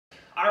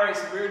All right,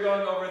 so we're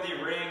going over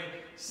the ring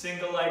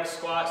single leg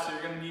squat. So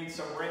you're going to need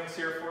some rings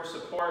here for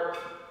support.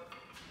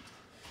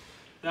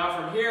 Now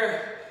from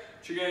here,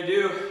 what you're going to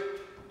do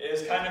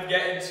is kind of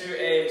get into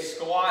a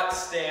squat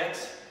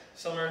stance,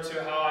 similar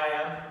to how I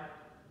am.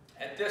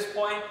 At this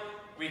point,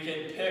 we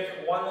can pick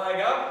one leg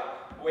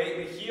up, weight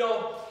the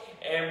heel,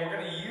 and we're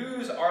going to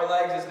use our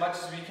legs as much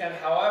as we can.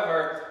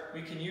 However,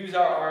 we can use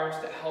our arms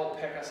to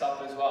help pick us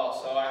up as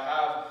well. So I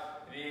have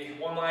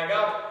the one leg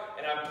up,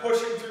 and I'm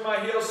pushing through my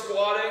heels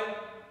squatting,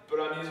 but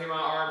I'm using my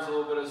arms a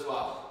little bit as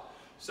well.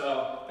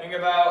 So think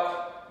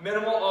about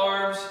minimal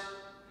arms,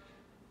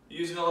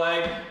 using the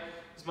leg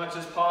as much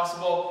as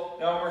possible.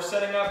 Now when we're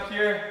setting up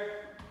here,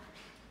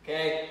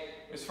 okay,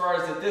 as far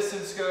as the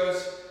distance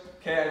goes,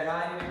 okay, a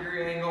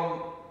 90-degree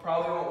angle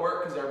probably won't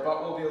work because our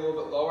butt will be a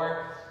little bit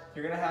lower.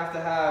 You're going to have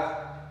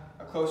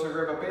a closer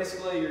grip, but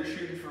basically you're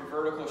shooting for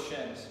vertical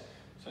shins.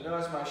 So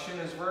notice my shin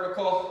is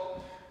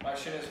vertical,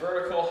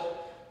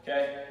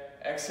 okay,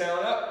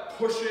 exhaling up,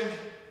 pushing,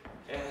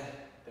 and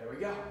there we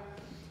go.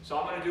 So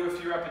I'm going to do a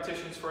few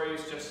repetitions for you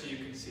just so you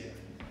can see it.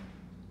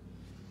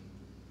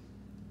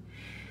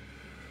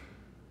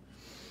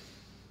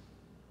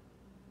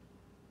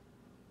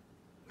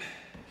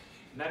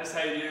 And that is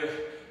how you do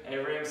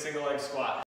a ring single leg squat.